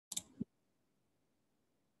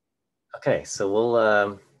Okay, so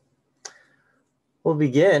we'll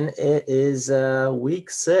begin. It is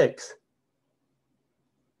week 6.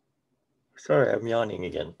 Sorry, I'm yawning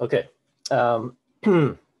again. Okay,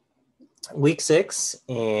 week 6,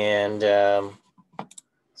 and so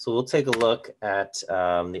we'll take a look at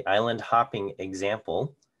the island hopping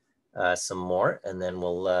example some more, and then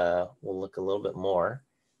we'll look a little bit more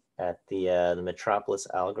at the Metropolis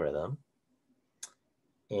algorithm,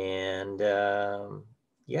 and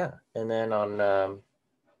yeah, and then on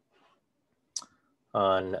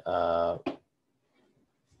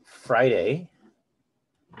Friday,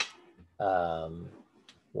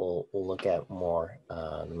 we'll look at more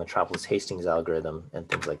the Metropolis Hastings algorithm and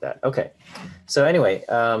things like that. Okay, so anyway,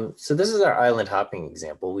 so this is our island hopping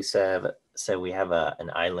example. We said we have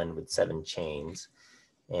an island with 7 chains,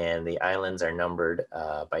 and the islands are numbered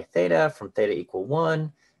by theta, from theta equal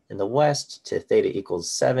 1 in the west to theta equals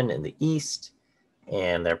 7 in the east,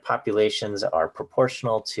 and their populations are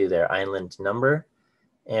proportional to their island number.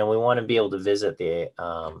 And we want to be able to visit the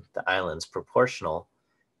islands proportional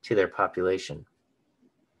to their population.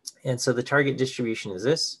 And so the target distribution is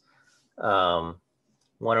this,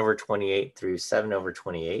 1/28 through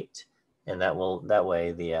 7/28, and that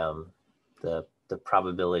way the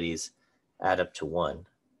probabilities add up to 1,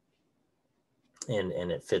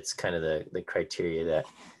 and it fits kind of the criteria that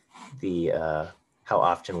how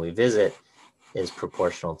often we visit is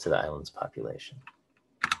proportional to the island's population.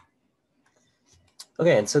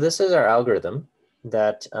 Okay, and so this is our algorithm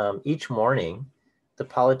that each morning the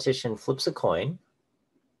politician flips a coin.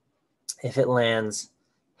 If it lands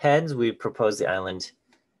heads, we propose the island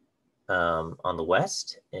on the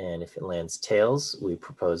west, and if it lands tails, we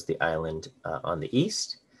propose the island on the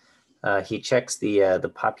east. He checks the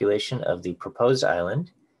population of the proposed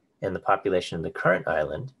island and the population of the current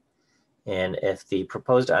island, and if the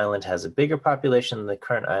proposed island has a bigger population than the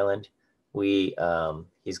current island,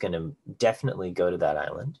 he's going to definitely go to that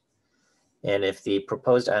island. And if the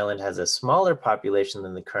proposed island has a smaller population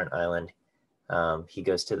than the current island, he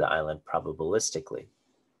goes to the island probabilistically.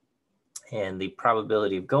 And the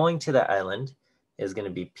probability of going to the island is going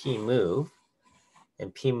to be P move.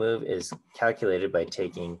 And P move is calculated by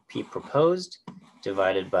taking P proposed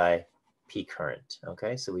divided by P current.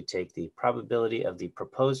 Okay, so we take the probability of the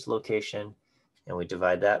proposed location and we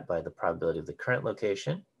divide that by the probability of the current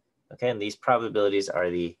location. Okay, and these probabilities are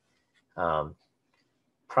the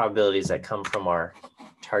probabilities that come from our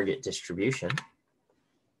target distribution.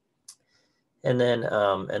 And then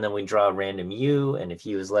we draw a random U, and if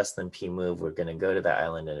U is less than P move, we're going to go to the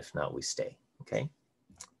island, and if not, we stay. Okay.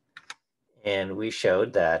 And we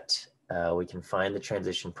showed that we can find the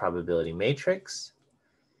transition probability matrix,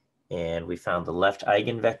 and we found the left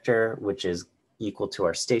eigenvector, which is equal to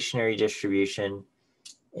our stationary distribution,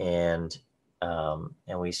 and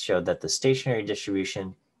we showed that the stationary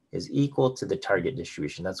distribution is equal to the target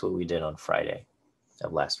distribution. That's what we did on Friday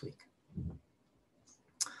of last week.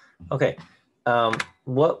 Okay,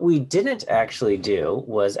 what we didn't actually do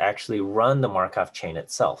was actually run the Markov chain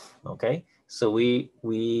itself, okay? So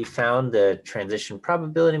we found the transition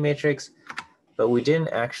probability matrix, but we didn't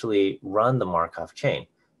actually run the Markov chain.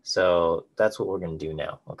 So that's what we're gonna do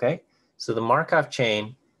now, okay? So the Markov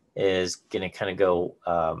chain is gonna kind of go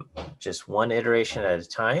just one iteration at a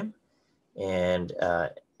time, and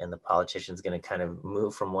the politician's going to kind of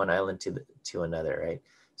move from one island to another, right?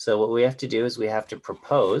 So what we have to do is we have to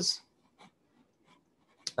propose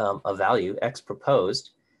a value. X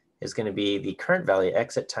proposed is going to be the current value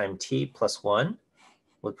x at time t plus 1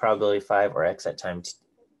 with probability 5, or x at time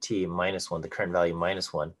t minus 1, the current value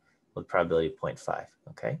minus 1 with probability 0.5,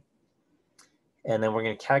 okay? And then we're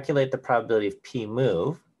going to calculate the probability of P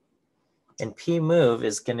move, and P move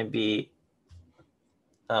is going to be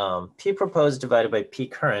P proposed divided by P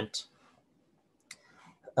current.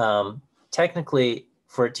 Technically,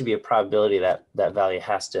 for it to be a probability, that value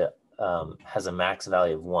has a max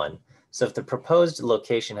value of 1. So if the proposed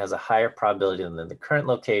location has a higher probability than the current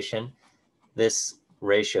location, this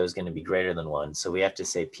ratio is going to be greater than 1. So we have to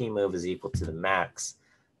say P move is equal to the max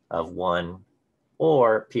of 1,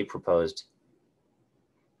 or P proposed.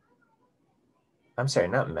 I'm sorry,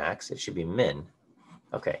 not max, it should be min.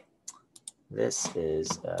 Okay. This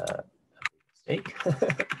is a mistake.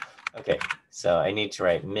 Okay, so I need to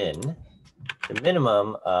write min, the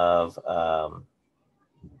minimum of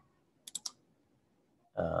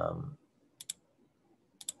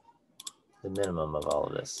all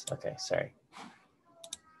of this. Okay, sorry.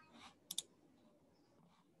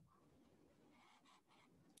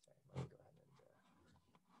 Let me go ahead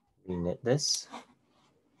and reknit this.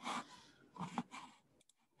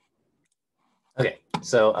 Okay,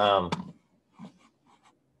 so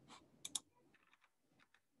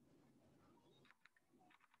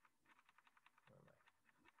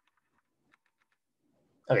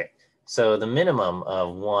Okay, so the minimum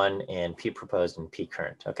of 1 and P proposed and P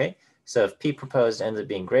current, okay? So if P proposed ends up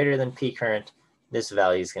being greater than P current, this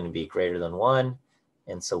value is going to be greater than 1,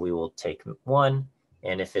 and so we will take 1.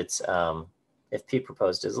 And if it's if P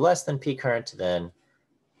proposed is less than P current, then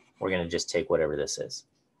we're going to just take whatever this is,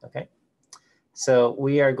 okay? So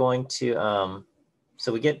we are going to,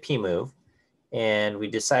 so we get P move, and we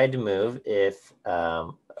decide to move if,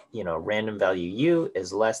 you know, random value U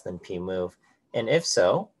is less than P move. And if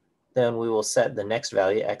so, then we will set the next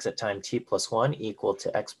value, x at time t plus 1, equal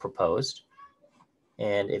to x proposed.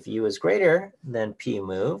 And if U is greater than P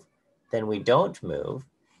move, then we don't move,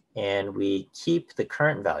 and we keep the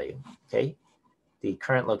current value, okay? The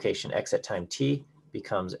current location, x at time t,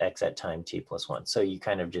 becomes x at time t plus 1. So you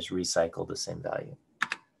kind of just recycle the same value.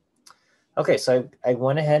 Okay, so I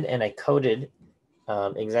went ahead and I coded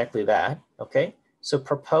exactly that, okay? So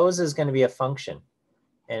propose is going to be a function,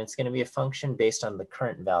 and it's going to be a function based on the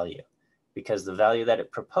current value, because the value that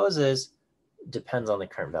it proposes depends on the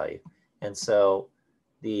current value. And so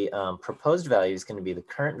the proposed value is going to be the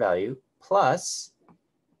current value plus,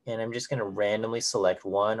 and I'm just going to randomly select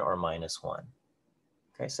 1 or minus 1.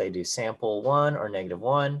 Okay, so I do sample 1 or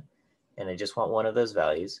 -1, and I just want one of those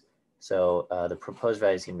values. So the proposed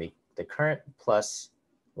value is going to be the current plus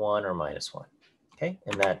 1 or -1. Okay,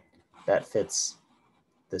 and that fits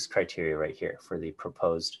this criteria right here for the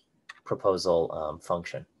proposal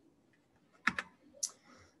function.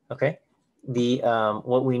 Okay,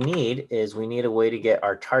 what we need is we need a way to get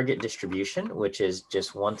our target distribution, which is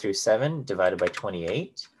just 1 through 7 divided by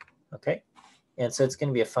 28. Okay, and so it's going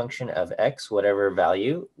to be a function of x, whatever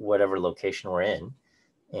value, whatever location we're in,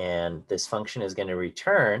 and this function is going to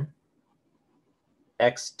return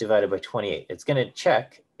x divided by 28. It's going to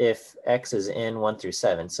check if x is in 1 through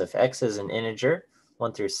 7. So if x is an integer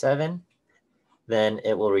 1 through 7, then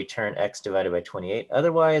it will return x divided by 28.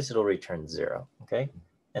 Otherwise, it'll return 0. Okay,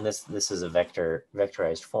 and this is a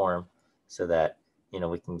vectorized form, so that, you know,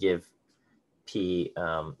 we can give p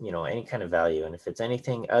you know, any kind of value, and if it's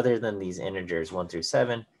anything other than these integers 1 through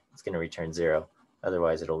 7, it's going to return 0.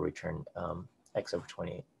 Otherwise, it'll return x over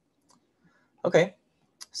 28. Okay,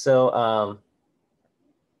 so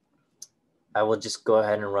I will just go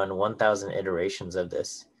ahead and run 1,000 iterations of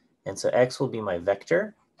this. And so x will be my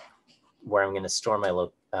vector, where I'm going to store my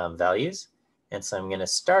values. And so I'm going to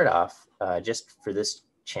start off, just for this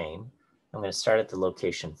chain, I'm going to start at the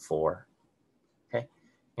location 4. Okay,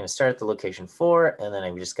 I'm going to start at the location 4, and then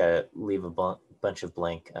I've just got to leave a bunch of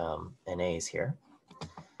blank NAs here.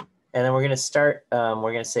 And then we're going to start,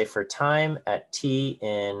 we're going to say for time at t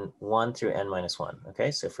in 1 through n minus 1.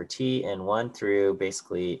 Okay, so for t in 1 through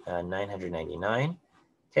basically 999.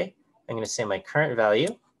 Okay, I'm going to say my current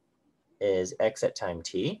value is x at time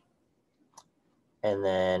t. And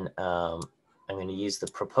then I'm going to use the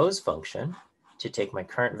propose function to take my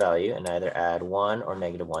current value and either add 1 or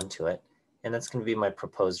 -1 to it. And that's going to be my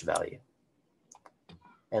proposed value.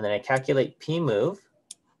 And then I calculate p move,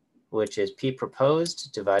 which is P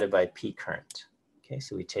proposed divided by P current. Okay,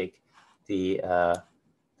 so we take the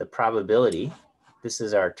probability. This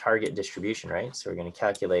is our target distribution, right? So we're going to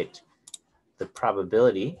calculate the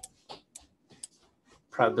probability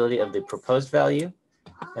of the proposed value,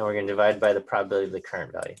 and we're going to divide by the probability of the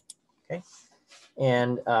current value. Okay,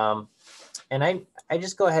 and I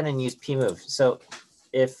just go ahead and use P move. So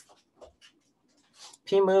if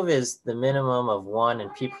P move is the minimum of 1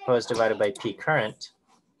 and P proposed divided by P current,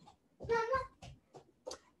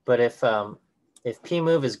 but if P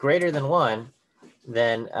move is greater than 1,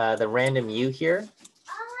 then the random U here,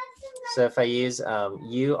 so if I use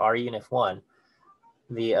U R unif 1,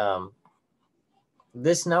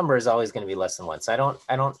 this number is always going to be less than 1. So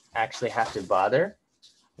I don't actually have to bother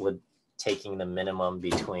with taking the minimum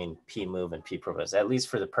between P move and P proposed, at least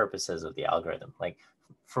for the purposes of the algorithm. Like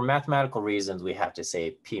for mathematical reasons, we have to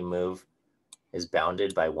say P move is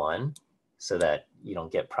bounded by 1, so that you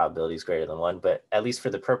don't get probabilities greater than 1. But at least for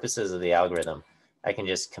the purposes of the algorithm, I can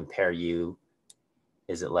just compare U,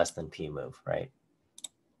 is it less than P move, right?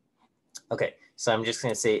 Okay, so I'm just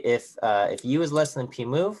going to say if U is less than P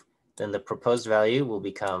move, then the proposed value will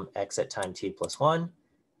become x at time t plus 1.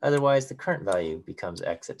 Otherwise, the current value becomes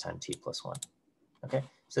x at time t plus 1. Okay,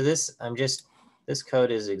 so this code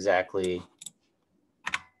is exactly,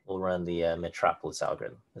 we'll run the Metropolis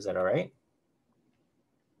algorithm. Is that all right?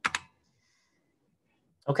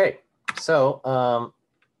 Okay, so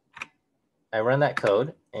I run that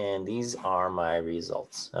code, and these are my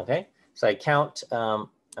results. Okay, so I count, I'm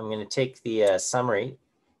going to take the summary,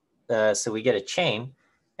 so we get a chain,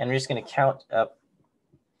 and we're just going to count up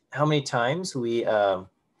how many times we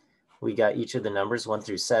got each of the numbers 1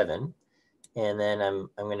 through 7, And then I'm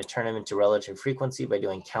going to turn them into relative frequency by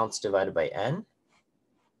doing counts divided by n.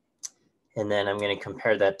 And then I'm going to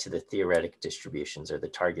compare that to the theoretic distributions or the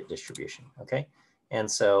target distribution, okay? And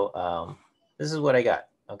so this is what I got,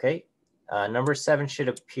 okay? Number 7 should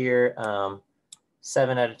appear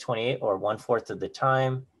 7 out of 28 or 1/4 of the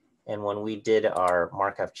time. And when we did our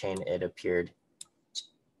Markov chain, it appeared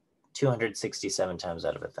 267 times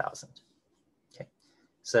out of 1,000. Okay,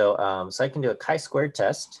 so I can do a chi-squared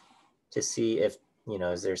test to see if,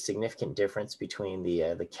 is there a significant difference between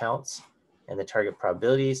the counts and the target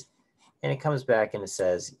probabilities. And it comes back and it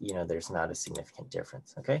says, there's not a significant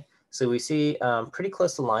difference, okay? So we see pretty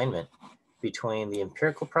close alignment between the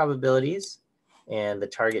empirical probabilities and the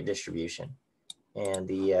target distribution. And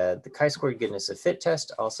the chi-squared goodness of fit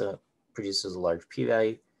test also produces a large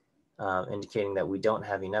p-value, indicating that we don't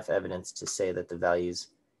have enough evidence to say that the values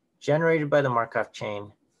generated by the Markov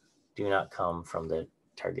chain do not come from the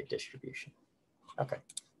target distribution. Okay.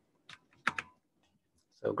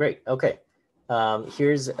 So great, okay.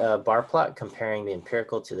 Here's a bar plot comparing the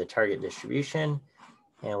empirical to the target distribution.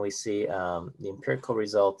 And we see the empirical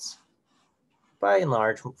results, by and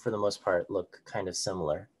large, for the most part, look kind of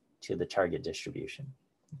similar to the target distribution,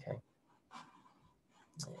 okay?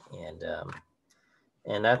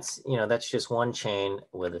 And that's, that's just one chain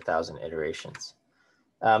with 1,000 iterations.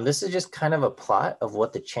 This is just kind of a plot of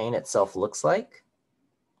what the chain itself looks like.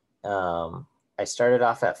 I started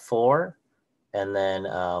off at 4, and then,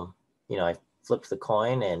 I flipped the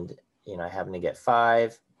coin and, I happened to get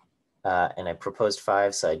 5, and I proposed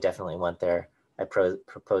 5, so I definitely went there. I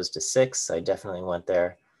proposed a 6, so I definitely went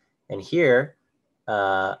there. And here,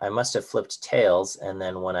 I must have flipped tails, and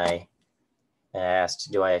then when I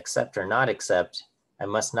asked, do I accept or not accept, I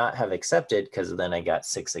must not have accepted, because then I got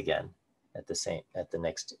 6 again at the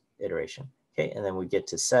next iteration. Okay, and then we get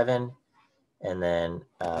to 7, and then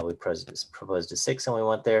we proposed a 6, and we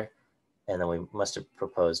went there, and then we must have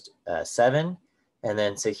proposed 7, and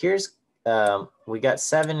then so here's we got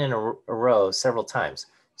 7 in a row several times.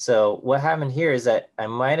 So what happened here is that I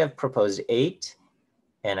might have proposed 8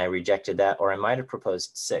 and I rejected that, or I might have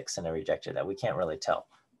proposed 6 and I rejected that. We can't really tell,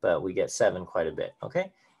 but we get 7 quite a bit,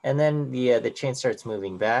 okay? And then the chain starts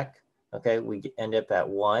moving back, okay? We end up at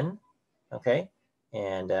 1, okay?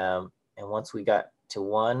 And once we got to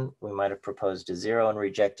 1, we might have proposed a 0 and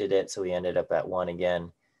rejected it, so we ended up at 1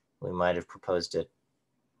 again. We might have proposed it.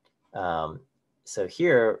 So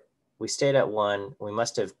here, we stayed at 1. We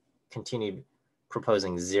must have continued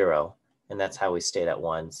proposing 0, and that's how we stayed at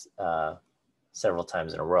 1 several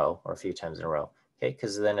times in a row, or a few times in a row. Okay,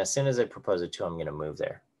 because then as soon as I propose a 2, I'm going to move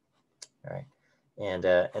there. All right,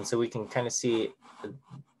 and so we can kind of see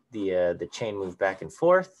the chain move back and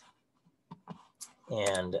forth,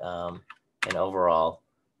 and overall,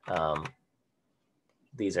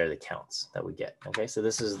 these are the counts that we get. Okay, so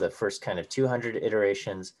this is the first kind of 200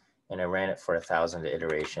 iterations, and I ran it for 1,000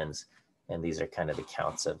 iterations, and these are kind of the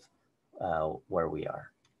counts of where we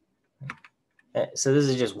are. So this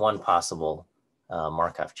is just one possible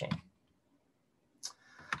Markov chain.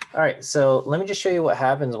 All right, so let me just show you what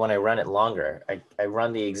happens when I run it longer. I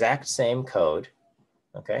run the exact same code,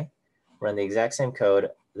 okay? Run the exact same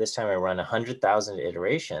code. This time I run 100,000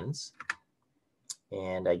 iterations,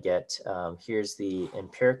 and I get, here's the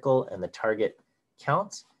empirical and the target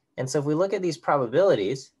counts. And so if we look at these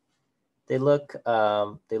probabilities, they look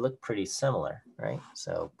pretty similar, right?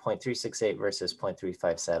 So 0.368 versus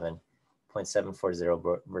 0.357,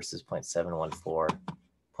 0.740 versus 0.714,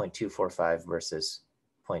 0.245 versus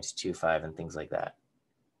 0.25, and things like that.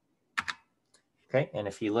 Okay, and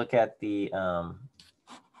if you look at the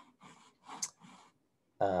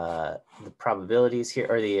probabilities here,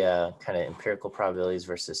 or the kind of empirical probabilities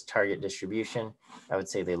versus target distribution, I would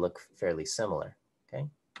say they look fairly similar. Okay.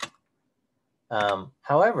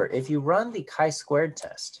 However, if you run the chi-squared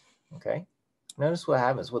test, okay, notice what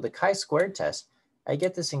happens with the chi-squared test. I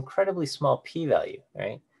get this incredibly small p-value,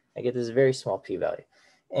 right? I get this very small p-value,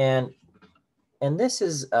 and this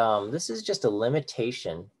is just a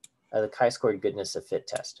limitation of the chi-squared goodness of fit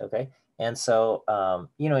test, okay? And so,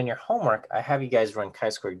 in your homework, I have you guys run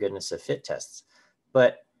chi-squared goodness of fit tests,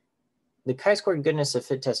 but the chi-squared goodness of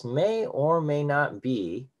fit test may or may not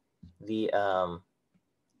be the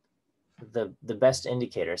best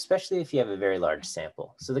indicator, especially if you have a very large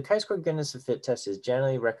sample. So the chi-squared goodness of fit test is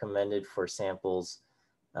generally recommended for samples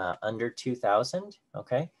under 2,000,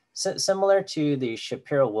 okay? So, similar to the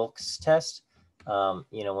Shapiro-Wilks test, when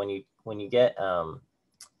you get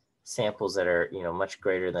samples that are much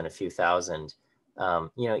greater than a few thousand,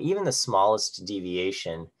 even the smallest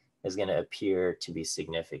deviation is going to appear to be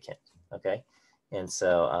significant, okay? And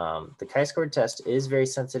so the chi-squared test is very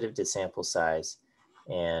sensitive to sample size.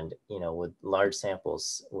 And, with large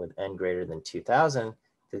samples with n greater than 2,000,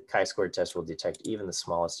 the chi-squared test will detect even the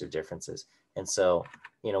smallest of differences. And so,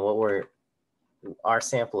 our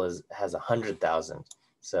sample has 100,000.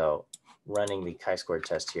 So running the chi-squared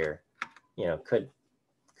test here, could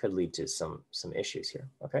lead to some issues here.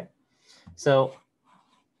 Okay. So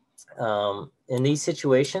in these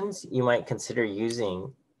situations, you might consider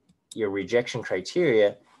using your rejection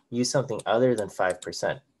criteria, use something other than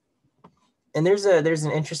 5%. And there's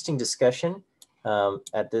an interesting discussion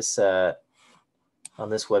at this on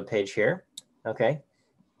this web page here. Okay.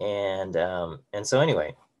 And so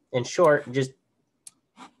anyway, in short, just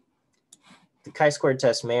the chi-squared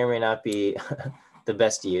test may or may not be the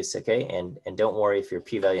best use, okay? And don't worry if your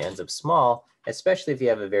p-value ends up small, especially if you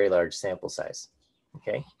have a very large sample size,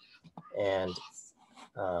 okay? And,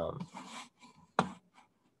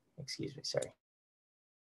 excuse me, sorry.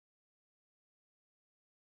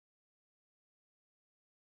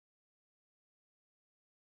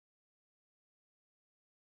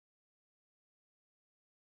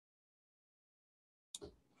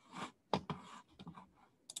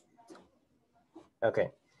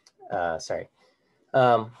 Okay, sorry.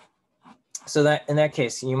 So that in that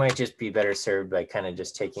case, you might just be better served by kind of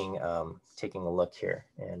just taking a look here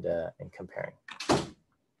and comparing.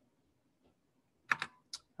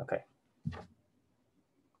 Okay.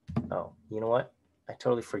 Oh, you know what? I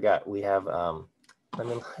totally forgot. We have let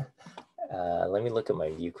me look at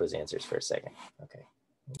my view quiz answers for a second. Okay.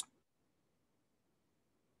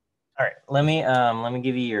 All right. Let me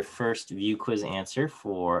give you your first view quiz answer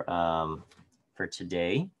for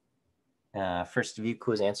today. First view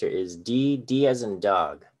quiz answer is D. D as in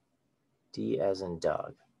dog. D as in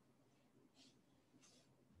dog.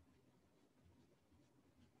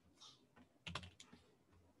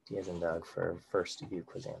 D as in dog for first view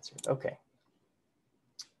quiz answer. Okay.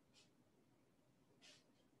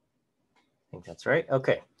 I think that's right.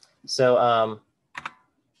 Okay. So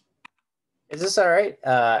is this all right?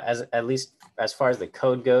 At least as far as the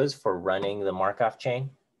code goes for running the Markov chain,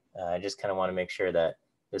 I just kind of want to make sure that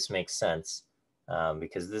this makes sense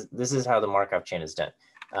because this is how the Markov chain is done.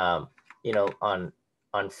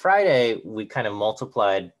 On Friday we kind of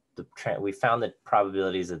multiplied we found the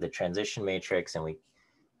probabilities of the transition matrix, and we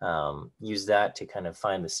used that to kind of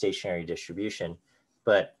find the stationary distribution.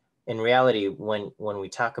 But in reality, when we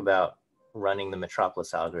talk about running the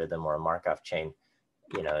Metropolis algorithm or a Markov chain,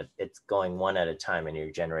 it's going one at a time and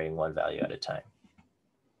you're generating one value at a time.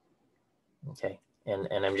 Okay, and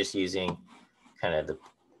I'm just using kind of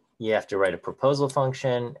you have to write a proposal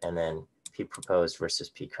function and then p proposed versus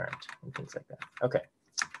p current and things like that. Okay,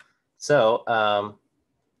 so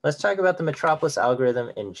let's talk about the Metropolis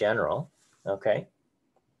algorithm in general. Okay,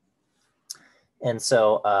 and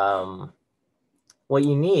so what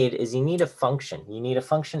you need is a function. You need a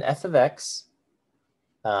function f of x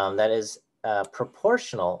that is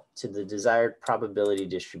proportional to the desired probability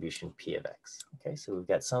distribution p of x. Okay, so we've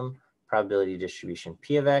got some probability distribution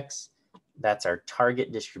p of x. That's our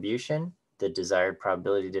target distribution, the desired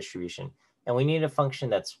probability distribution. And we need a function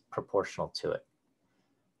that's proportional to it.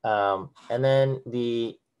 And then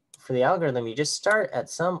for the algorithm, you just start at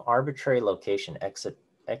some arbitrary location, x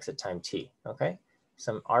at time t, okay?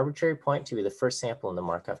 Some arbitrary point to be the first sample in the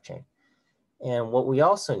Markov chain. And what we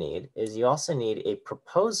also need is you also need a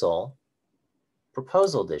proposal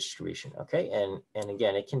distribution, okay? And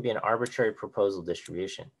again, it can be an arbitrary proposal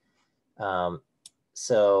distribution.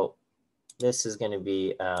 So this is going to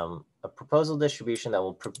be a proposal distribution that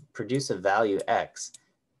will produce a value x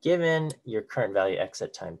given your current value x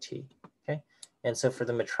at time t, okay? And so for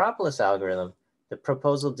the Metropolis algorithm, the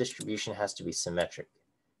proposal distribution has to be symmetric.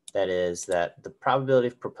 That is that the probability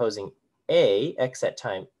of proposing a, x at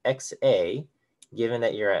time xa, given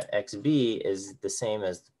that you're at xb, is the same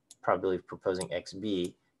as the probability of proposing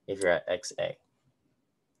xb if you're at xa.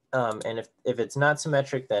 And if it's not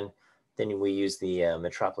symmetric, then we use the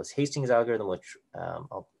Metropolis Hastings algorithm, which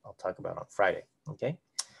I'll talk about on Friday, okay?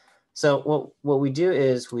 So what we do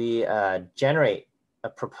is we generate a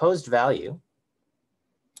proposed value,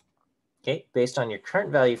 okay, based on your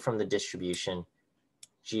current value from the distribution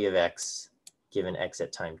g of x given x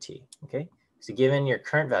at time t, okay? So given your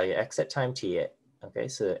current value, x at time t, okay,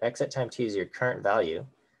 so x at time t is your current value,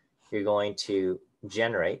 you're going to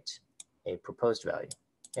generate a proposed value,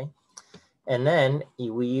 okay? And then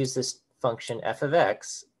we use this function f of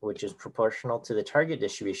x, which is proportional to the target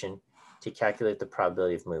distribution, to calculate the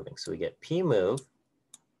probability of moving. So we get p move.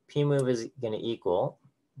 P move is going to equal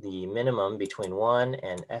the minimum between 1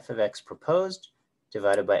 and f of x proposed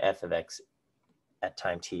divided by f of x at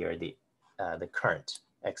time t, or the the current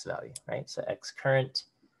x value, right? So x current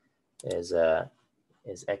is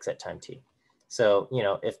x at time t. So, you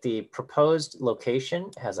know, if the proposed location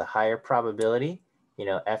has a higher probability, you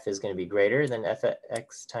know, f is going to be greater than f at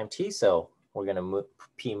x time t. So we're going to move,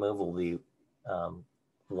 p move will be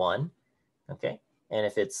 1, okay? And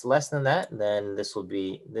if it's less than that, then this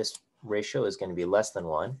ratio is going to be less than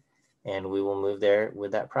 1, and we will move there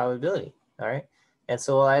with that probability, all right? And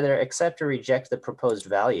so we'll either accept or reject the proposed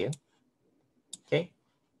value, okay?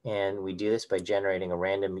 And we do this by generating a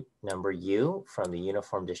random number u from the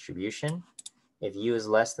uniform distribution. If u is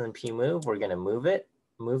less than p move, we're going to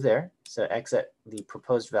move there. So x at the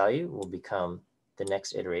proposed value will become the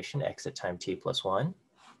next iteration, x at time t plus 1.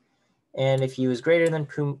 And if u is greater than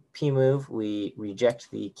p move, we reject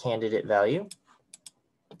the candidate value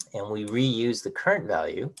and we reuse the current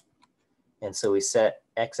value. And so we set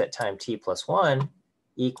x at time t plus 1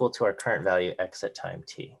 equal to our current value, x at time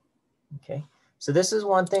t. Okay, so this is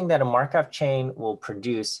one thing that a Markov chain will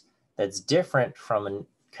produce that's different from a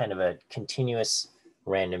kind of a continuous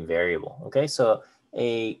random variable. Okay, so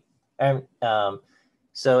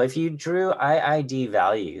so if you drew IID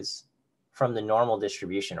values from the normal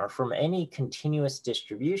distribution or from any continuous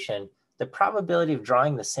distribution, the probability of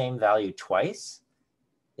drawing the same value twice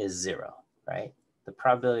is 0, right? The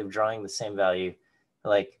probability of drawing the same value,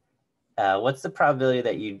 like what's the probability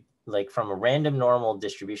that you, like from a random normal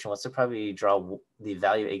distribution, what's the probability you draw the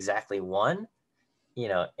value exactly 1? You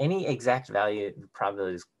know, any exact value, the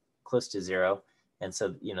probability is close to 0. And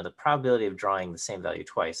so, you know, the probability of drawing the same value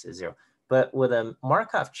twice is 0. But with a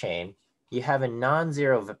Markov chain, you have a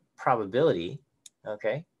non-zero probability,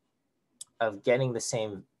 okay, of getting the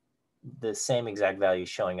same exact value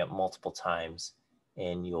showing up multiple times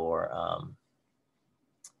in your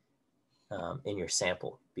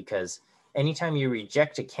sample, because anytime you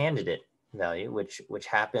reject a candidate value, which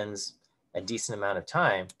happens a decent amount of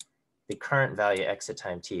time, the current value x at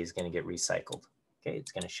time t is going to get recycled. Okay,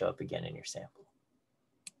 it's going to show up again in your sample.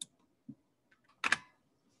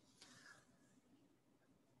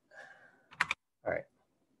 All right,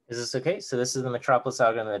 is this okay? So this is the Metropolis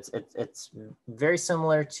algorithm. It's very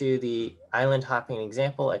similar to the island hopping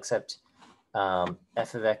example, except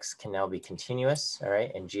f of x can now be continuous, all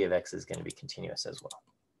right, and g of x is going to be continuous as well.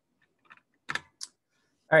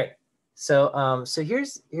 All right, so so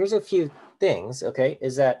here's a few things, okay,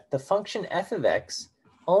 is that the function f of x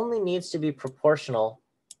only needs to be proportional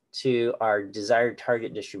to our desired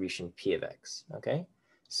target distribution p of x, okay?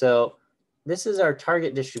 So this is our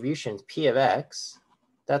target distribution p of x,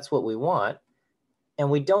 that's what we want, and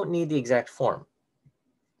we don't need the exact form.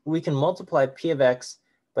 We can multiply p of x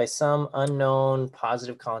by some unknown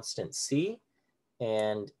positive constant c,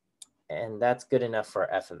 and that's good enough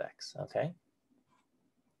for f of x, okay?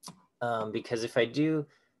 Because if I do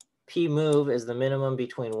p move is the minimum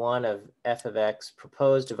between 1 of f of x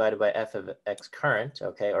proposed divided by f of x current,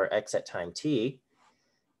 okay, or x at time t,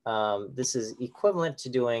 this is equivalent to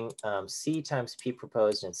doing c times p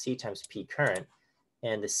proposed and c times p current,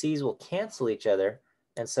 and the c's will cancel each other,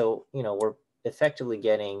 and so, you know, we're effectively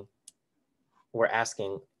getting, we're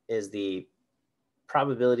asking, is the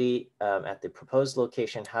probability at the proposed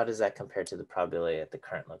location, how does that compare to the probability at the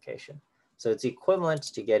current location? So it's equivalent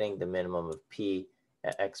to getting the minimum of p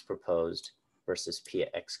at x proposed versus p at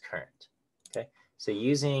x current, okay? So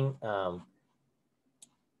using a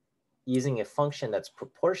function that's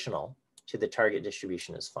proportional to the target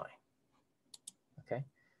distribution is fine, okay?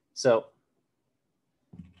 So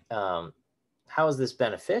how is this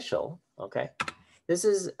beneficial, okay? This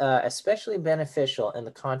is especially beneficial in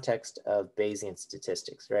the context of Bayesian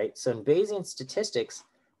statistics, right? So in Bayesian statistics,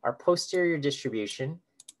 our posterior distribution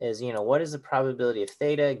is, you know, what is the probability of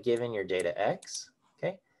theta given your data x,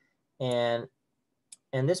 okay? And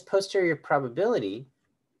this posterior probability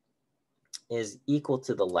is equal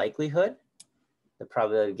to the likelihood, the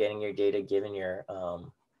probability of getting your data given your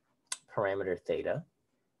parameter theta,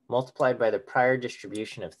 multiplied by the prior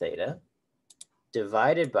distribution of theta,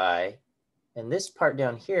 divided by, and this part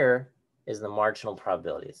down here is the marginal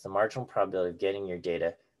probability. It's the marginal probability of getting your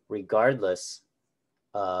data regardless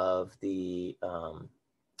of the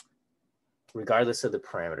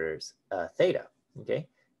parameters theta, okay?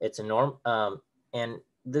 It's a norm, and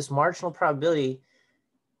this marginal probability,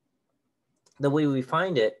 the way we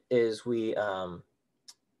find it is we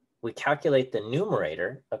calculate the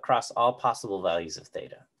numerator across all possible values of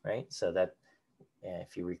theta, right? So that,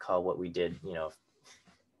 if you recall what we did, you know,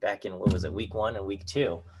 back in, what was it, week 1 and week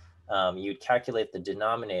 2, you'd calculate the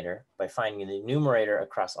denominator by finding the numerator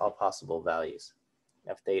across all possible values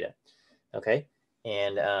of theta, okay?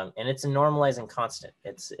 And it's a normalizing constant.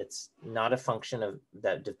 It's not a function of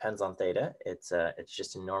that depends on theta. It's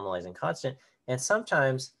just a normalizing constant. And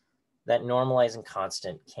sometimes that normalizing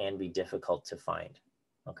constant can be difficult to find.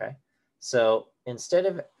 Okay, so instead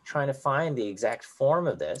of trying to find the exact form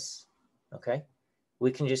of this, okay,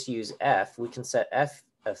 we can just use f. We can set f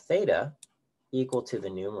of theta equal to the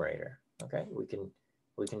numerator. Okay, we can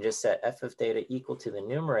just set f of theta equal to the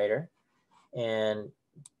numerator, and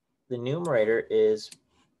the numerator is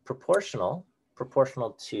proportional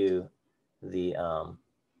to the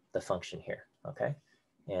function here. Okay,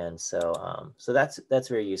 and so so that's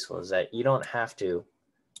very useful. Is that you don't have to,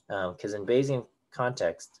 because in Bayesian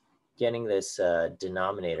context, getting this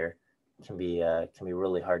denominator can be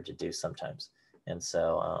really hard to do sometimes, and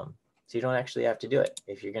so so you don't actually have to do it.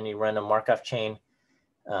 If you're going to run a Markov chain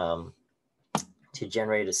to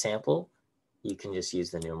generate a sample, you can just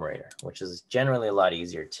use the numerator, which is generally a lot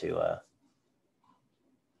easier to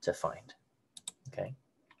find. Okay.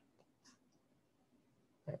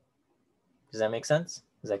 Does that make sense?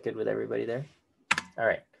 Is that good with everybody there? All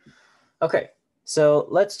right. Okay. So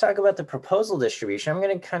let's talk about the proposal distribution. I'm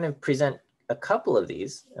going to kind of present a couple of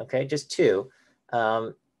these. Okay, just two,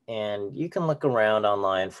 and you can look around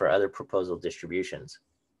online for other proposal distributions.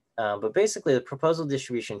 But basically, the proposal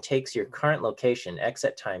distribution takes your current location, x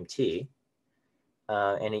at time t,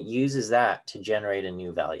 and it uses that to generate a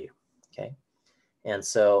new value. Okay. And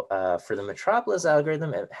so for the Metropolis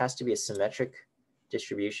algorithm, it has to be a symmetric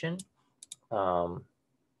distribution.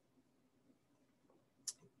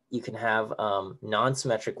 You can have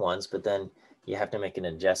non-symmetric ones, but then you have to make an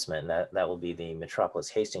adjustment. That will be the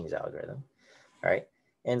Metropolis-Hastings algorithm. All right.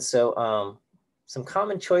 And so some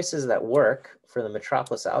common choices that work for the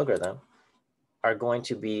Metropolis algorithm are going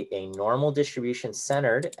to be a normal distribution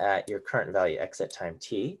centered at your current value x at time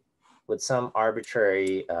t with some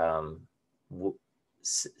arbitrary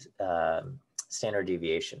standard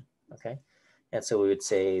deviation. Okay. And so we would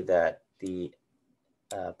say that the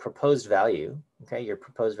proposed value, okay, your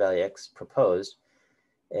proposed value x proposed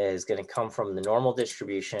is going to come from the normal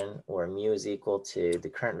distribution where mu is equal to the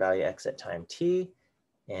current value x at time t,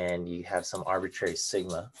 and you have some arbitrary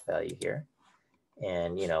sigma value here.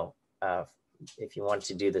 And, you know, if you want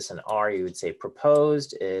to do this in R, you would say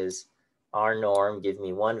proposed is R norm, give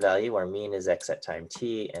me one value where mean is x at time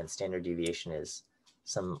t, and standard deviation is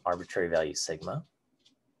some arbitrary value sigma.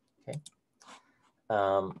 Okay.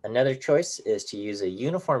 Another choice is to use a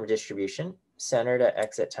uniform distribution centered at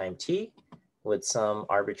x at time t with some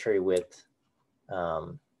arbitrary width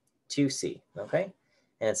 2c, okay?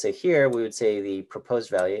 And so here we would say the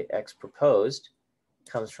proposed value, x proposed,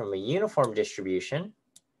 comes from a uniform distribution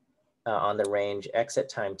on the range x at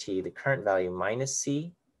time t, the current value minus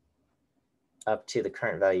c, up to the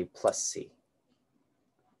current value plus c,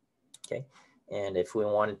 okay? And if we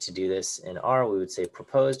wanted to do this in R, we would say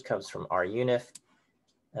proposed comes from R unif,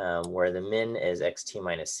 where the min is xt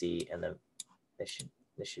minus c, and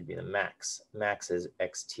this should be the max. Max is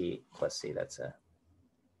xt plus c. That's a,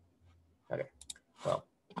 okay. Well,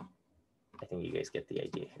 I think you guys get the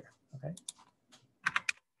idea here, okay?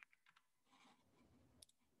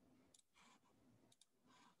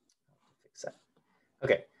 Fix that.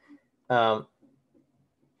 Okay.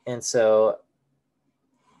 And so,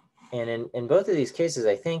 and in both of these cases,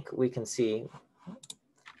 I think we can see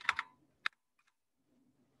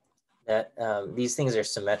that these things are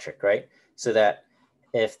symmetric, right? So that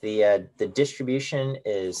if the distribution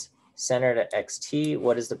is centered at xt,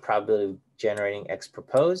 what is the probability of generating x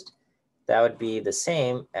proposed? That would be the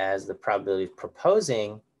same as the probability of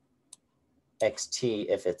proposing xt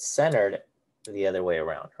if it's centered the other way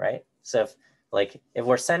around, right? So if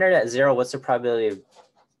we're centered at 0, what's the probability of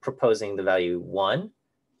proposing the value 1?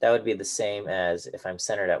 That would be the same as if I'm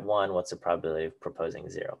centered at 1, what's the probability of proposing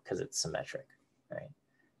 0? Because it's symmetric, right?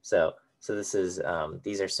 So this is,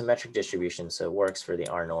 these are symmetric distributions, so it works for the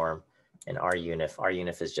R norm and R unif. R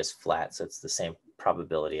unif is just flat, so it's the same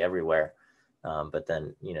probability everywhere. But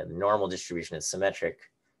then, you know, the normal distribution is symmetric.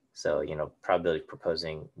 So, you know, probability of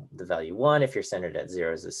proposing the value 1 if you're centered at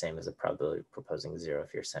 0 is the same as the probability of proposing 0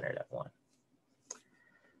 if you're centered at 1.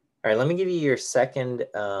 All right, let me give you your second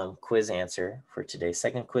quiz answer for today.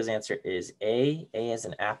 Second quiz answer is A. A as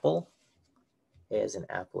an apple. A as an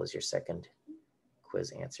apple is your second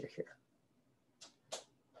quiz answer here.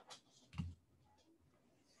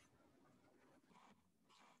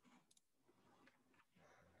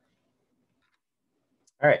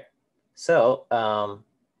 All right, so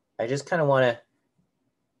I just kind of want to,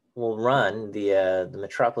 we'll run the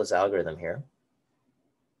Metropolis algorithm here.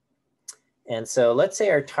 And so let's say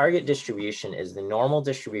our target distribution is the normal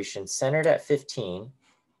distribution centered at 15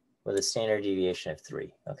 with a standard deviation of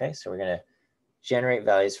 3. Okay, so we're going to generate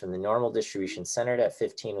values from the normal distribution centered at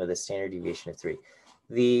 15 with a standard deviation of 3.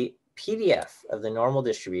 The PDF of the normal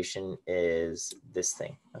distribution is this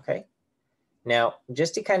thing, okay? Now,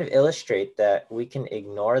 just to kind of illustrate that we can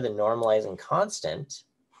ignore the normalizing constant,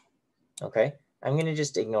 okay, I'm going to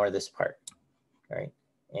just ignore this part, all right?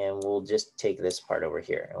 And we'll just take this part over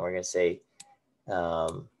here, and we're going to say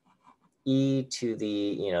e to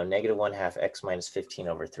the, negative 1/2 x minus 15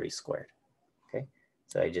 over 3 squared, okay?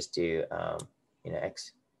 So I just do,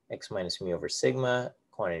 x minus mu over sigma,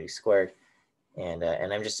 quantity squared, and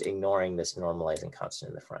I'm just ignoring this normalizing constant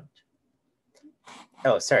in the front.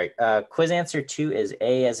 Oh, sorry. Quiz answer 2 is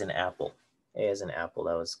A as in apple. A as in apple.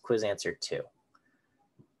 That was quiz answer 2.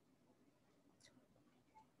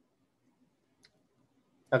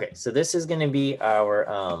 Okay, so this is going to be our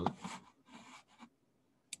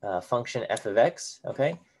function f of x.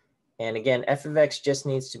 Okay, and again, f of x just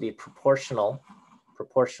needs to be proportional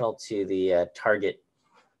to the target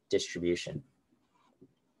distribution.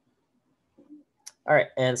 All right,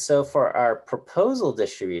 and so for our proposal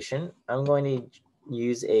distribution, I'm going to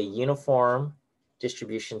use a uniform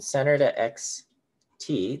distribution centered at xt,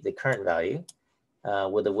 the current value,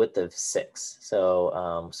 with a width of 6.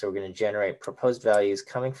 So, so we're going to generate proposed values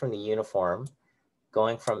coming from the uniform,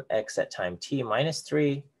 going from x at time t minus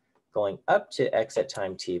 3, going up to x at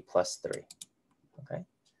time t plus 3. Okay,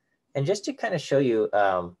 and just to kind of show you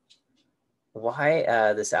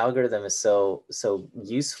why this algorithm is so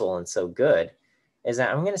useful and so good, is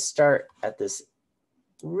that I'm going to start at this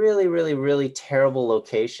really terrible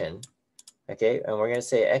location, okay? And we're going to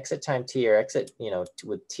say x at time t, or x at,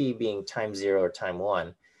 with t being time 0 or time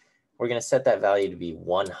 1, we're going to set that value to be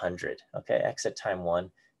 100, okay? X at time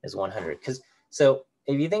 1 is 100. So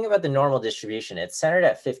if you think about the normal distribution, it's centered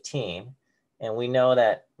at 15, and we know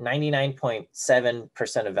that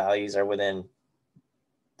 99.7% of values are within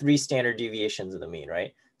 3 standard deviations of the mean,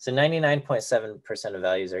 right? So 99.7% of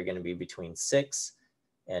values are going to be between 6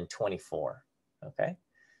 and 24, okay?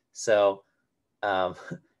 So how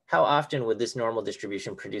often would this normal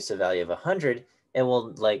distribution produce a value of 100? It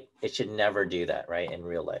will, it should never do that, right? In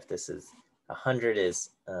real life, this is 100 is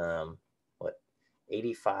what,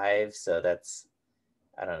 85? So that's,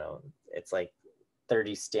 I don't know, it's like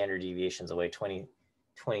 30 standard deviations away, 28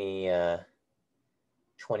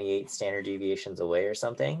 standard deviations away or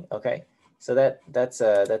something. Okay, so that's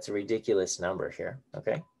a ridiculous number here.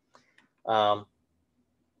 Okay, but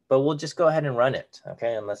we'll just go ahead and run it.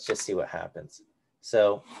 Okay, and let's just see what happens.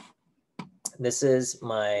 So this is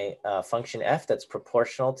my function f that's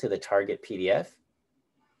proportional to the target PDF.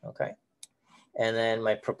 Okay, and then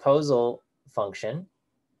my proposal function,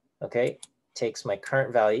 okay, takes my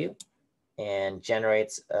current value and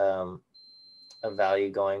generates a value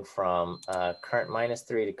going from current minus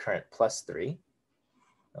 3 to current plus 3.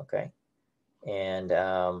 Okay, and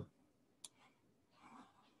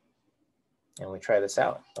we try this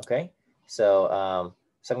out. Okay, so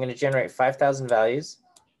so I'm going to generate 5,000 values.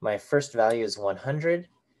 My first value is 100,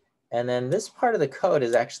 and then this part of the code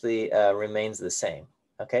is actually remains the same.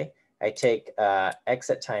 Okay, I take x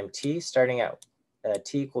at time t, starting at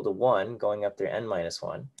t equal to 1, going up through n minus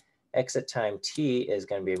 1. X at time t is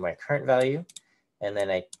going to be my current value, and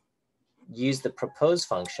then I use the propose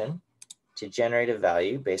function to generate a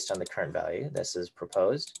value based on the current value. This is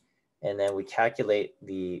proposed. And then we calculate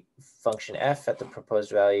the function f at the proposed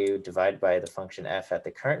value divided by the function f at the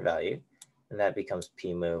current value, and that becomes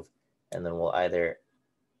p move. And then we'll either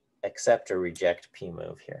accept or reject p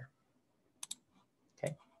move here.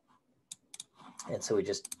 Okay. And so we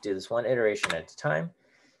just do this one iteration at a time.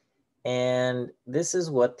 And this is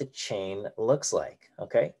what the chain looks like.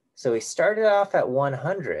 Okay. So we started off at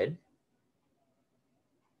 100,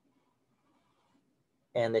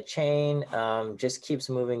 and the chain just keeps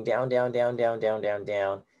moving down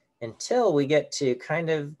until we get to kind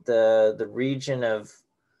of the region of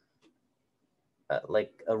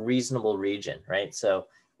like a reasonable region, right? So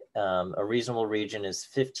a reasonable region is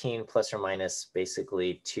 15 plus or minus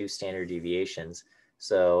basically 2 standard deviations.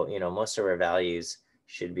 So, most of our values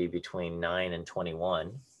should be between 9 and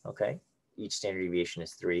 21, okay? Each standard deviation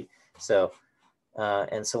is 3. So,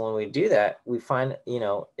 and so when we do that, we find,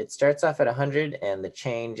 it starts off at 100 and the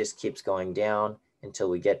chain just keeps going down until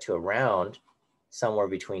we get to around somewhere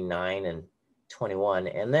between 9 and 21.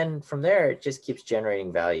 And then from there, it just keeps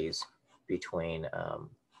generating values between,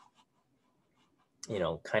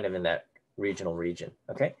 kind of in that regional region,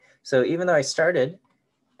 okay? So even though I started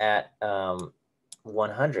at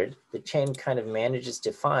 100, the chain kind of manages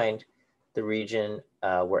to find the region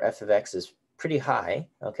where f of x is pretty high,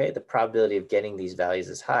 okay? The probability of getting these values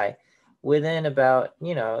is high, within about,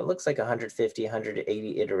 you know, it looks like 150,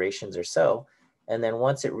 180 iterations or so. And then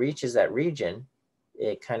once it reaches that region,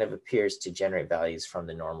 it kind of appears to generate values from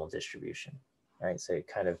the normal distribution, right? So it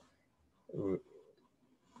kind of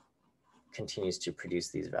continues to produce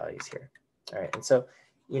these values here. All right, and so,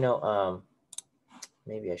 you know,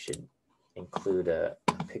 maybe I should include a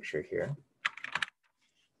picture here.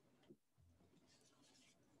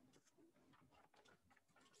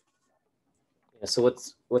 So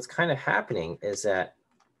what's kind of happening is that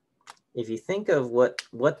if you think of what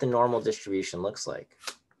the normal distribution looks like,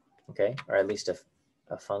 okay, or at least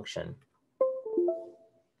a function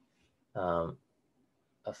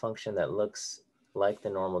that looks like the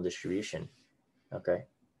normal distribution, okay.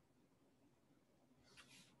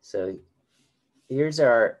 So here's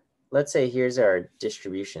our, let's say here's our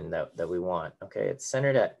distribution that we want, okay. It's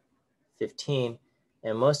centered at 15,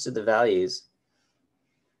 and most of the values,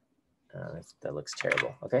 that looks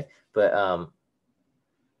terrible, okay, but I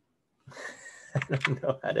don't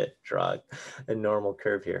know how to draw a normal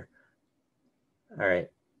curve here. All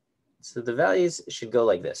right, so the values should go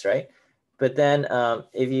like this, right? But then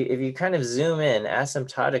if you kind of zoom in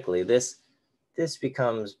asymptotically, this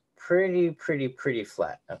becomes pretty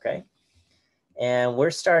flat, okay? And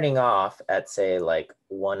we're starting off at, say, like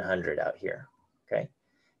 100 out here, okay?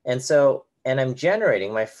 And so, and I'm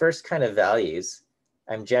generating my first kind of values,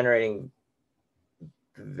 I'm generating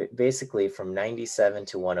basically from 97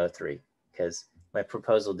 to 103, because my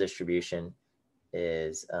proposal distribution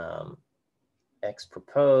is X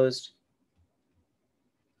proposed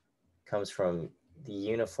comes from the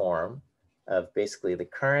uniform of basically the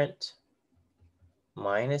current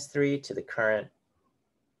 -3 to the current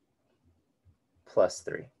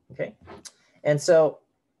 +3, okay? And so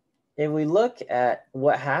if we look at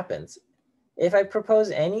what happens, if I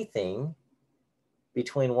propose anything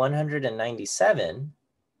between 100 and 97,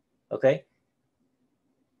 okay,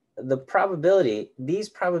 the probability, these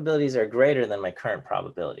probabilities are greater than my current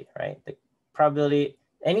probability, right? The probability,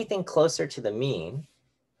 anything closer to the mean,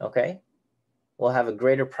 okay, will have a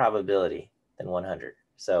greater probability than 100.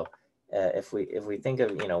 So if we think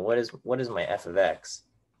of, you know, what is my f of x?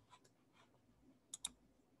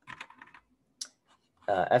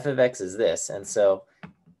 F of x is this, and so,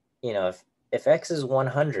 you know, if x is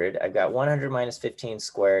 100, I've got 100 minus 15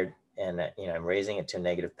 squared, and you know, I'm raising it to a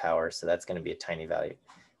negative power, so that's going to be a tiny value.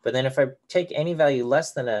 But then if I take any value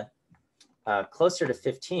less than closer to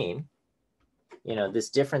 15, you know, this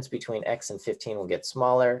difference between x and 15 will get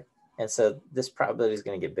smaller, and so this probability is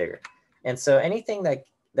going to get bigger. And so anything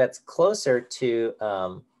that's closer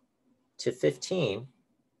to 15,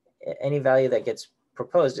 any value that gets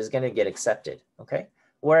proposed is going to get accepted, okay?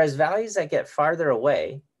 Whereas values that get farther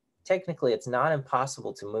away, technically it's not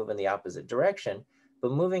impossible to move in the opposite direction,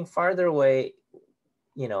 but moving farther away,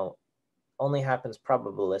 you know, only happens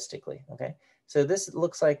probabilistically, okay? So this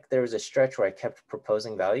looks like there was a stretch where I kept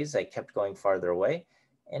proposing values, I kept going farther away,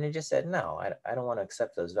 and it just said, no, I don't want to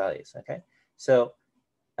accept those values, okay? So,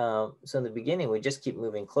 so in the beginning, we just keep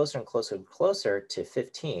moving closer and closer and closer to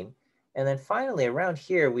 15. And then finally around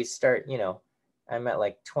here, we start, you know, I'm at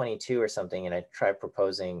like 22 or something, and I try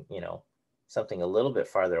proposing, you know, something a little bit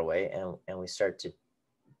farther away, and we start to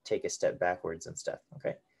take a step backwards and stuff,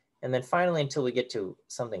 okay? And then finally, until we get to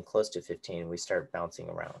something close to 15, we start bouncing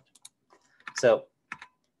around. So,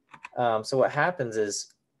 so what happens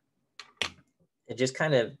is it just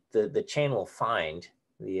kind of, the chain will find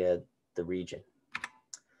the region.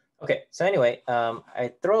 Okay, so anyway, I'm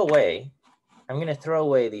going to throw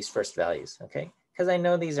away these first values, okay? Because I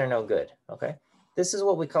know these are no good, okay? This is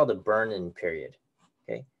what we call the burn-in period,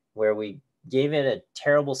 okay? Where we gave it a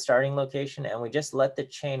terrible starting location and we just let the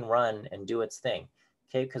chain run and do its thing,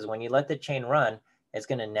 okay? Because when you let the chain run, it's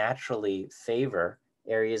going to naturally favor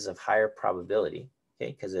areas of higher probability,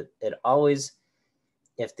 okay? Because it always,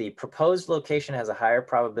 if the proposed location has a higher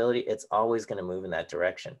probability, it's always going to move in that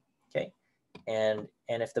direction, okay? And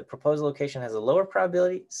if the proposed location has a lower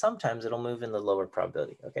probability, sometimes it'll move in the lower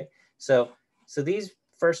probability, okay? So these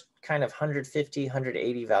first kind of 150,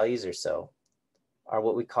 180 values or so are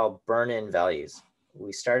what we call burn-in values.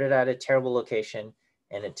 We started at a terrible location,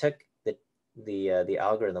 and it took the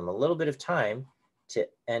algorithm a little bit of time to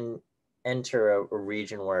enter a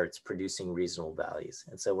region where it's producing reasonable values.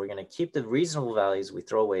 And so we're going to keep the reasonable values, we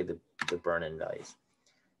throw away the burn-in values.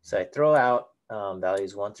 So I throw out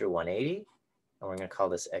values 1 through 180, and we're going to call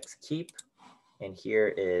this x keep. And here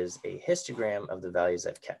is a histogram of the values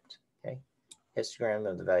I've kept, okay? Histogram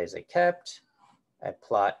of the values I kept. I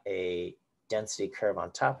plot a density curve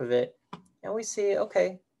on top of it, and we see,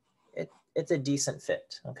 okay, it's a decent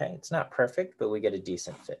fit, okay? It's not perfect, but we get a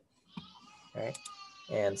decent fit, all right?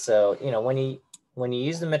 And so, you know, when you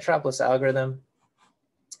use the Metropolis algorithm,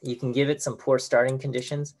 you can give it some poor starting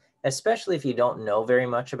conditions, especially if you don't know very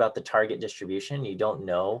much about the target distribution. You don't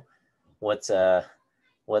know what's an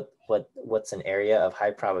area of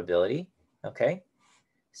high probability. Okay,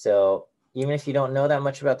 so even if you don't know that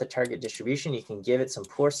much about the target distribution, you can give it some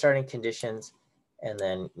poor starting conditions, and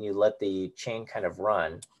then you let the chain kind of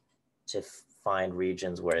run to find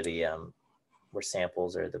regions where the where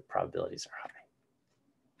samples or the probabilities are high.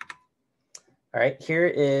 All right, here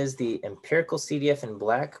is the empirical CDF in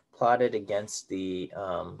black plotted against the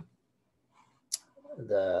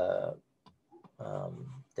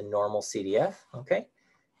normal CDF. Okay,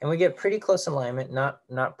 and we get pretty close alignment, not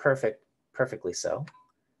perfectly so.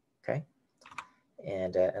 Okay,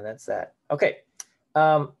 and that's that. Okay,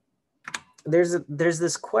 there's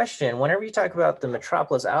this question whenever you talk about the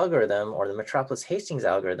Metropolis algorithm or the Metropolis-Hastings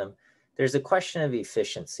algorithm. There's a question of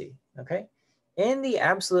efficiency. Okay. In the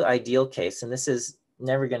absolute ideal case, and this is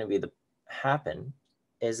never going to be happen,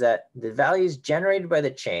 is that the values generated by the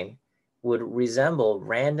chain would resemble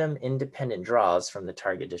random independent draws from the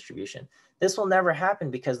target distribution. This will never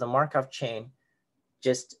happen because the Markov chain,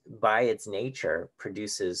 just by its nature,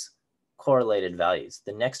 produces correlated values.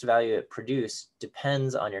 The next value it produces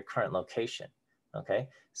depends on your current location. Okay,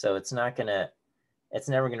 so it's never going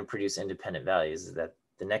to produce independent values. That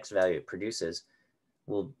the next value it produces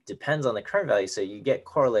depends on the current value, so you get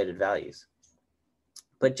correlated values.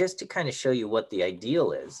 But just to kind of show you what the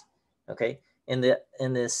ideal is, okay, in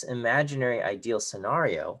this imaginary ideal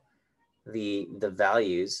scenario, the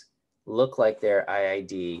values look like their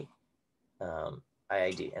IID.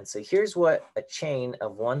 And so here's what a chain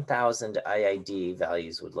of 1,000 IID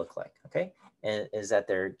values would look like, okay? And is that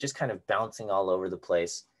they're just kind of bouncing all over the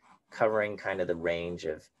place, covering kind of the range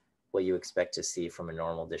of what you expect to see from a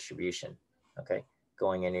normal distribution, okay?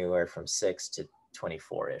 Going anywhere from 6 to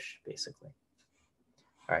 24-ish, basically.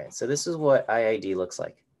 All right, so this is what IID looks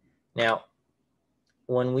like. Now,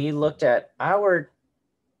 when we looked at the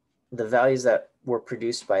values that were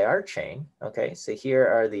produced by our chain, okay, so here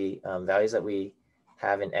are the values that we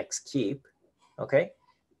have in X-keep, okay?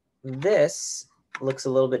 This looks a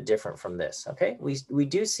little bit different from this, okay? We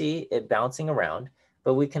do see it bouncing around,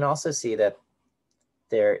 but we can also see that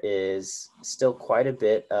there is still quite a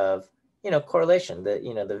bit of, correlation.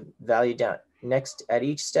 The value down next at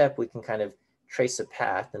each step, we can kind of trace a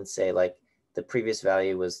path and say like the previous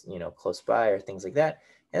value was, close by or things like that.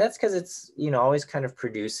 And that's because it's, always kind of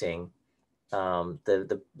producing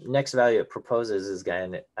the next value it proposes is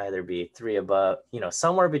going to either be 3 above,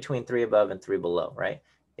 somewhere between 3 above and 3 below, right?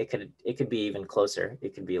 It could be even closer.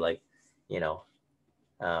 It could be like,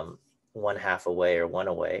 1/2 away or 1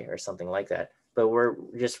 away or something like that. But we're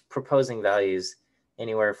just proposing values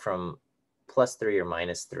anywhere from +3 or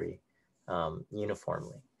 -3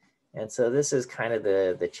 uniformly. And so this is kind of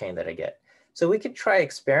the chain that I get. So we could try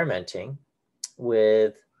experimenting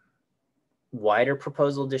with wider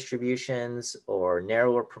proposal distributions or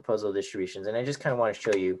narrower proposal distributions. And I just kind of want to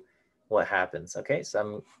show you what happens. Okay,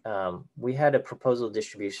 so we had a proposal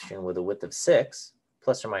distribution with a width of 6,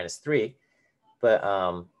 ±3, but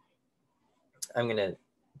I'm going to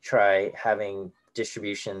try having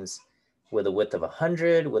distributions with a width of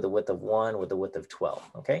 100, with a width of 1, with a width of 12,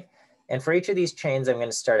 okay? And for each of these chains, I'm going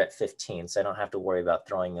to start at 15, so I don't have to worry about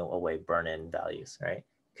throwing away burn-in values, right?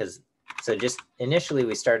 So just initially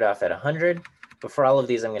we start off at 100, but for all of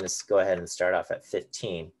these, I'm going to go ahead and start off at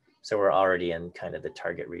 15. So we're already in kind of the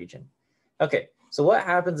target region. Okay, so what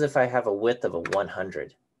happens if I have a width of a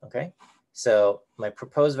 100? Okay, so my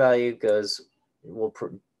proposed value we'll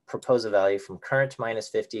propose a value from current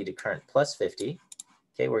 -50 to current +50.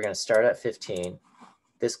 Okay, we're going to start at 15.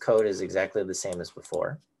 This code is exactly the same as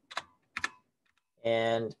before.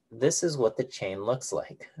 And this is what the chain looks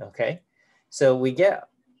like, okay? So we get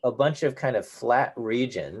a bunch of kind of flat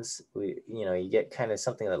regions. You get kind of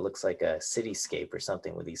something that looks like a cityscape or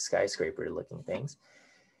something with these skyscraper looking things.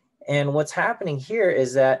 And what's happening here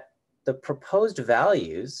is that the proposed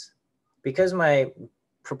values, because my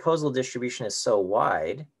proposal distribution is so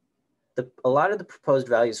wide, a lot of the proposed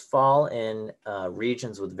values fall in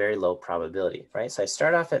regions with very low probability, right? So I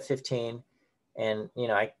start off at 15 and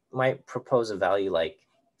I might propose a value like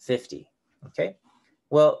 50, okay?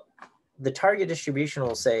 Well, the target distribution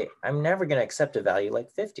will say, I'm never going to accept a value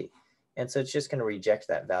like 50. And so it's just going to reject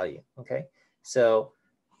that value, okay? So,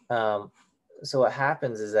 so what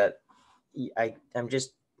happens is that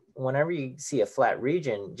whenever you see a flat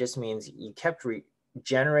region, just means you kept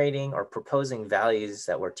generating or proposing values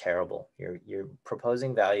that were terrible. You're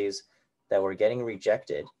proposing values that were getting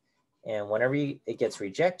rejected. And whenever it gets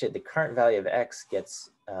rejected, the current value of X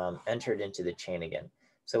gets entered into the chain again.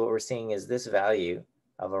 So what we're seeing is this value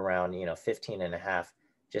of around 15.5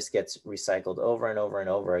 just gets recycled over and over and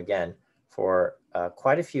over again for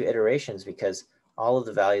quite a few iterations, because all of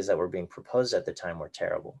the values that were being proposed at the time were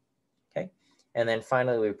terrible. Okay, and then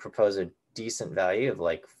finally we propose a decent value of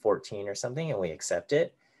like 14 or something, and we accept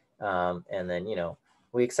it. And then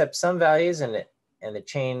we accept some values, and the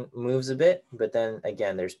chain moves a bit, but then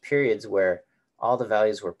again there's periods where all the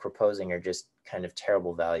values we're proposing are just kind of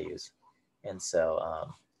terrible values, and so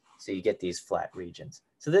so you get these flat regions.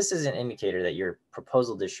 So this is an indicator that your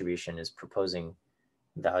proposal distribution is proposing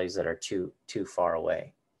values that are too far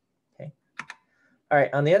away. Okay. All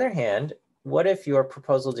right. On the other hand, what if your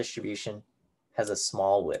proposal distribution has a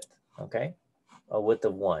small width? Okay, a width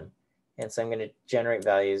of 1, and so I'm going to generate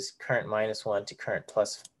values current -1 to current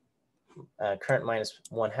plus current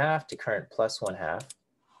 -1/2 to current +1/2.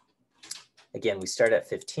 Again, we start at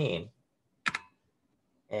 15,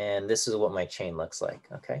 and this is what my chain looks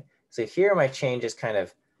like. Okay, so here my chain just kind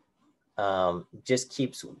of just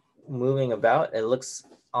keeps moving about. It looks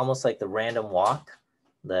almost like the random walk,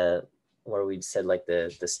 where we said like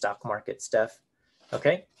the stock market stuff.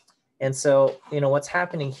 Okay, and so what's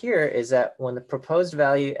happening here is that when the proposed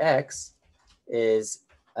value x is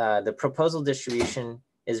the proposal distribution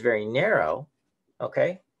is very narrow.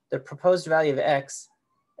 Okay, the proposed value of x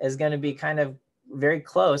is going to be kind of very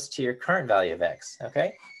close to your current value of x.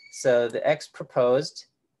 Okay, so the x proposed,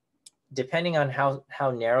 depending on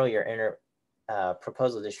how narrow your inner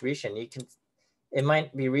proposal distribution, it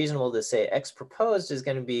might be reasonable to say x proposed is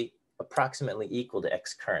going to be approximately equal to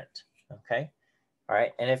x current. Okay, all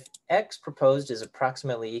right, and if x proposed is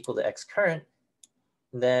approximately equal to x current,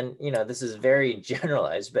 then this is very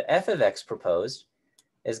generalized, but f of x proposed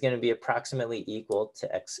is going to be approximately equal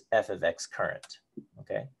to f of x current.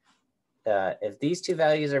 Okay, if these two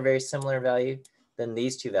values are very similar value, then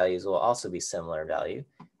these two values will also be similar value,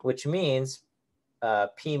 which means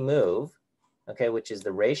p move, okay, which is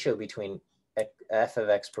the ratio between f of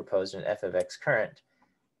x proposed and f of x current,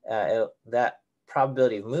 that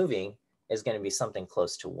probability of moving is going to be something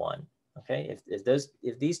close to 1. Okay,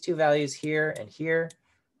 if these two values here and here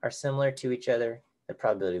are similar to each other, the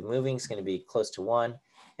probability of moving is going to be close to 1.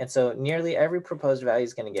 And so nearly every proposed value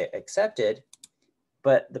is going to get accepted,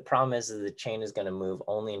 but the problem is that the chain is going to move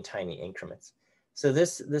only in tiny increments. So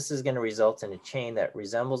this is going to result in a chain that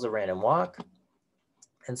resembles a random walk,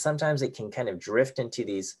 and sometimes it can kind of drift into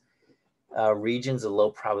these regions of low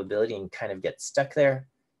probability and kind of get stuck there.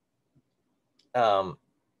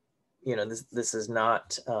 This is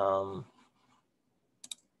not,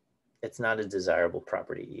 it's not a desirable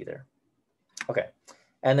property either. Okay,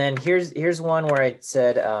 and then here's one where I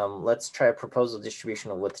said, let's try a proposal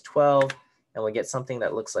distribution of width 12, and we get something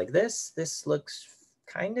that looks like this. This looks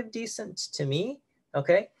kind of decent to me.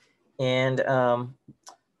 Okay, and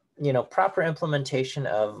proper implementation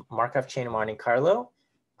of Markov chain in Monte Carlo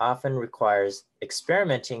often requires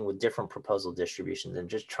experimenting with different proposal distributions and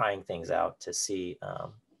just trying things out to see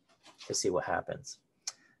what happens.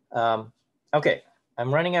 Okay,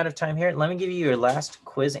 I'm running out of time here. Let me give you your last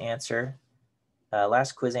quiz answer.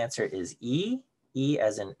 Last quiz answer is E. E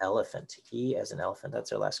as in elephant. E as in elephant.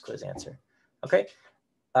 That's our last quiz answer. Okay.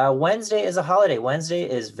 Wednesday is a holiday. Wednesday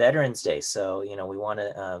is Veterans Day. So, we want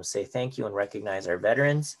to say thank you and recognize our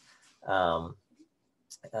veterans. I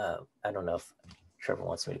don't know if Trevor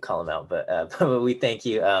wants me to call him out, but we thank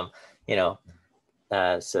you.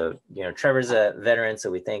 So, Trevor's a veteran, so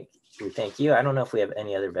we thank you. I don't know if we have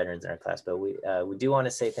any other veterans in our class, but we do want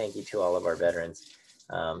to say thank you to all of our veterans.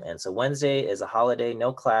 And so Wednesday is a holiday,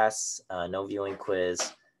 no class, no viewing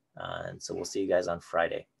quiz. And so we'll see you guys on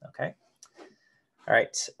Friday. Okay. All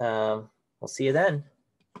right. We'll see you then.